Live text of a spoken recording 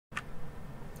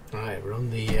Right, we're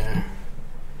on the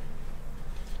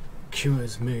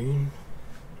Akua's moon,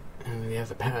 and we have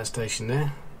the power station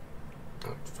there.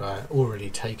 I've already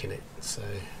taken it, so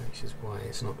which is why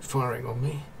it's not firing on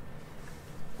me.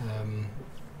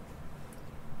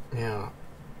 Now,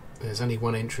 there's only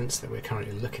one entrance that we're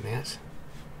currently looking at,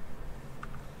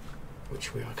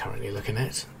 which we are currently looking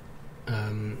at,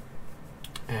 and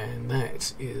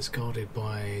that is guarded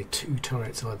by 2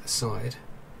 turrets either side.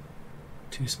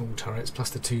 2 small turrets plus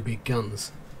the 2 big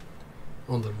guns.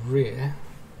 On the rear,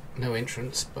 no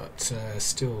entrance, but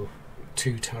still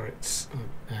 2 turrets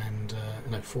and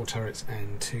 4 turrets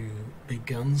and 2 big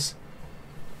guns.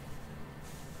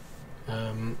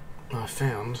 I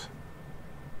found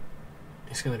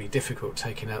it's going to be difficult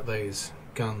taking out those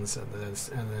guns and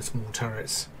the small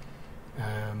turrets.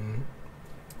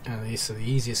 So the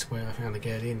easiest way I found to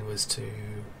get in was to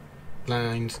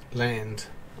land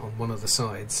on one of the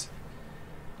sides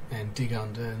and dig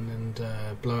under and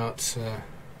blow out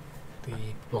the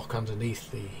block underneath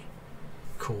the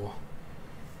core.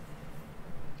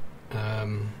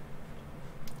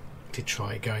 Did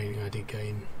try going. I did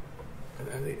gain.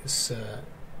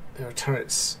 There are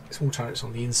turrets, small turrets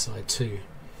on the inside too,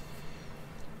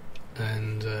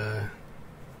 and the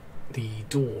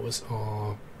doors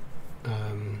are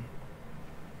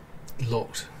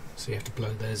locked, so you have to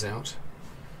blow those out.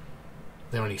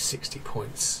 They're only 60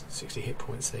 points, 60 hit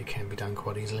points. They can be done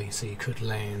quite easily, so you could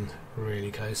land really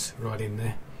close, right in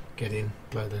there, get in,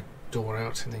 blow the door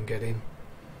out, and then get in.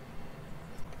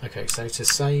 Okay, so to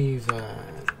save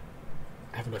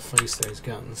having to face those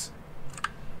guns,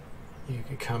 you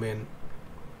could come in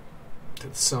to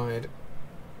the side,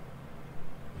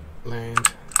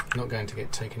 land, not going to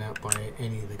get taken out by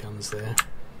any of the guns there.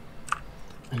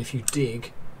 And if you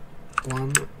dig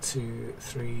 1, 2,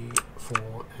 3,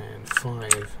 4 and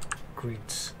 5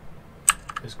 grids,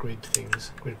 those grid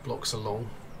things, grid blocks along,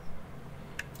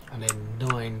 and then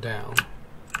 9 down,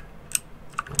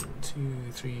 1,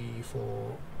 2, 3,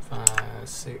 4, 5,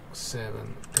 6,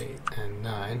 7, 8 and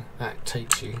 9, that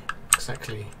takes you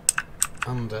exactly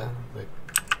under the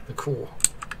core.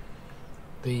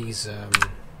 These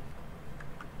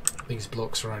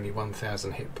blocks are only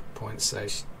 1,000 hit points, so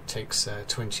it takes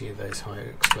 20 of those high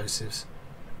explosives,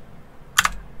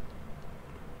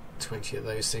 20 of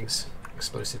those things,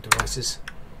 explosive devices.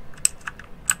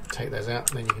 Take those out,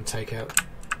 then you can take out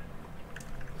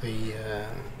the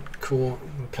core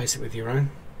and replace it with your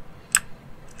own.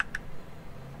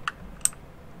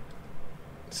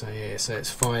 So yeah, so it's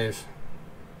 5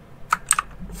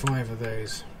 of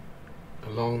those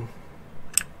along,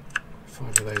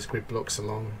 5 of those grid blocks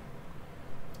along,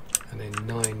 and then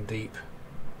 9 deep.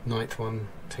 9th one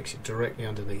takes you directly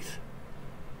underneath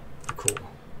the core.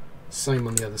 Same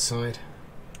on the other side.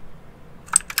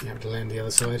 You have to land the other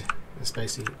side. That's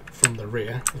basically from the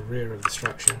rear of the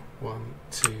structure. 1,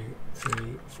 2,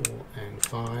 3, 4 and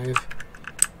 5.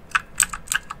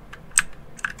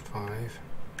 5.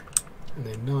 And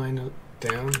then 9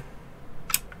 down.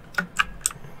 I'll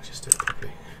just do it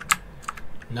properly.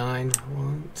 9,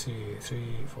 1, 2,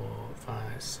 3, 4,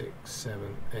 5, 6,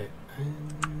 7, 8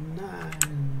 and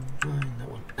 9. 9, that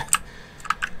one.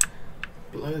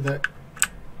 Blow that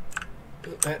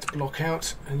block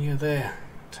out and you're there.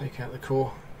 Take out the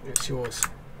core, it's yours.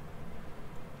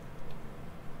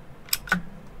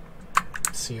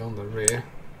 See on the rear,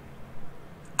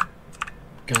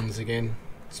 guns again,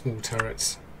 small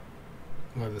turrets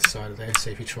over the side of there, so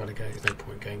if you try to go, there's no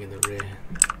point going in the rear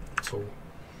at all.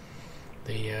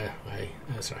 The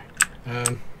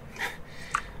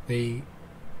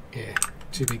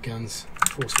 2 big guns,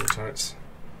 4 small turrets.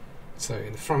 So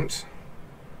in the front,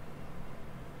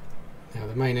 now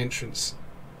the main entrance,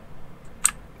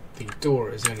 the door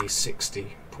is only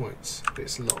 60 points, but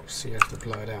it's locked, so you have to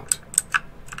blow it out.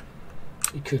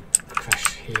 You could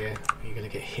crash here, you're going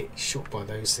to get shot by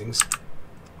those things.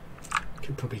 You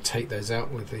could probably take those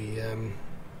out with a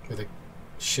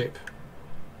ship.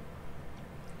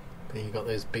 Then you've got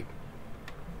those big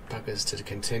buggers to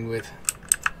contend with.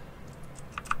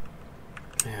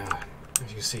 Now, as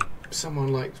you can see,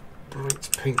 someone like bright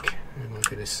pink. Oh my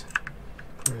goodness,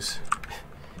 gross.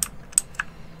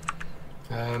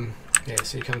 Yeah,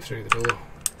 so you come through the door.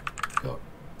 Got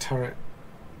turret,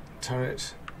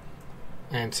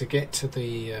 and to get to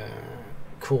the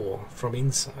core from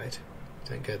inside,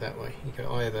 don't go that way. You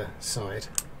go either side.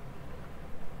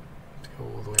 Go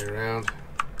all the way around.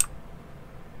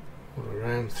 All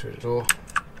around through the door.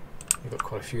 You've got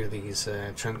quite a few of these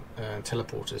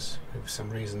teleporters. For some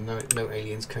reason, no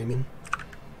aliens came in.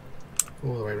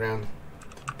 All the way around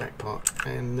the back part,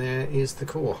 and there is the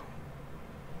core.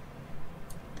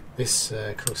 This,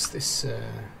 of course, this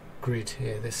grid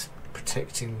here, this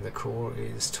protecting the core,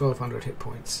 is 1200 hit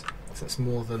points. So that's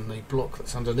more than the block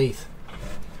that's underneath.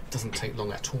 It doesn't take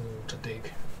long at all to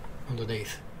dig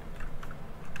underneath.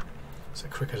 So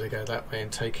quicker to go that way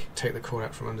and take the core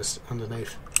out from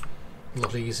underneath. A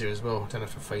lot easier as well. Don't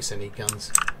have to face any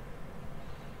guns.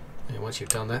 And once you've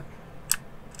done that,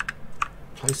 the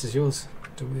place is yours.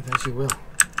 Do with as you will.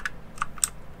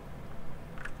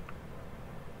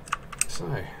 So,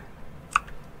 I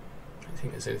don't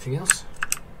think there's anything else.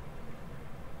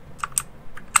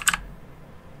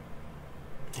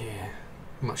 Yeah,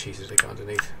 much easier to go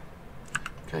underneath.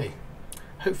 Okay,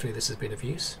 hopefully this has been of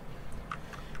use.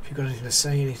 If you've got anything to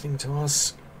say, anything to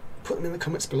ask, put them in the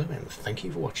comments below, and thank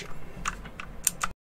you for watching.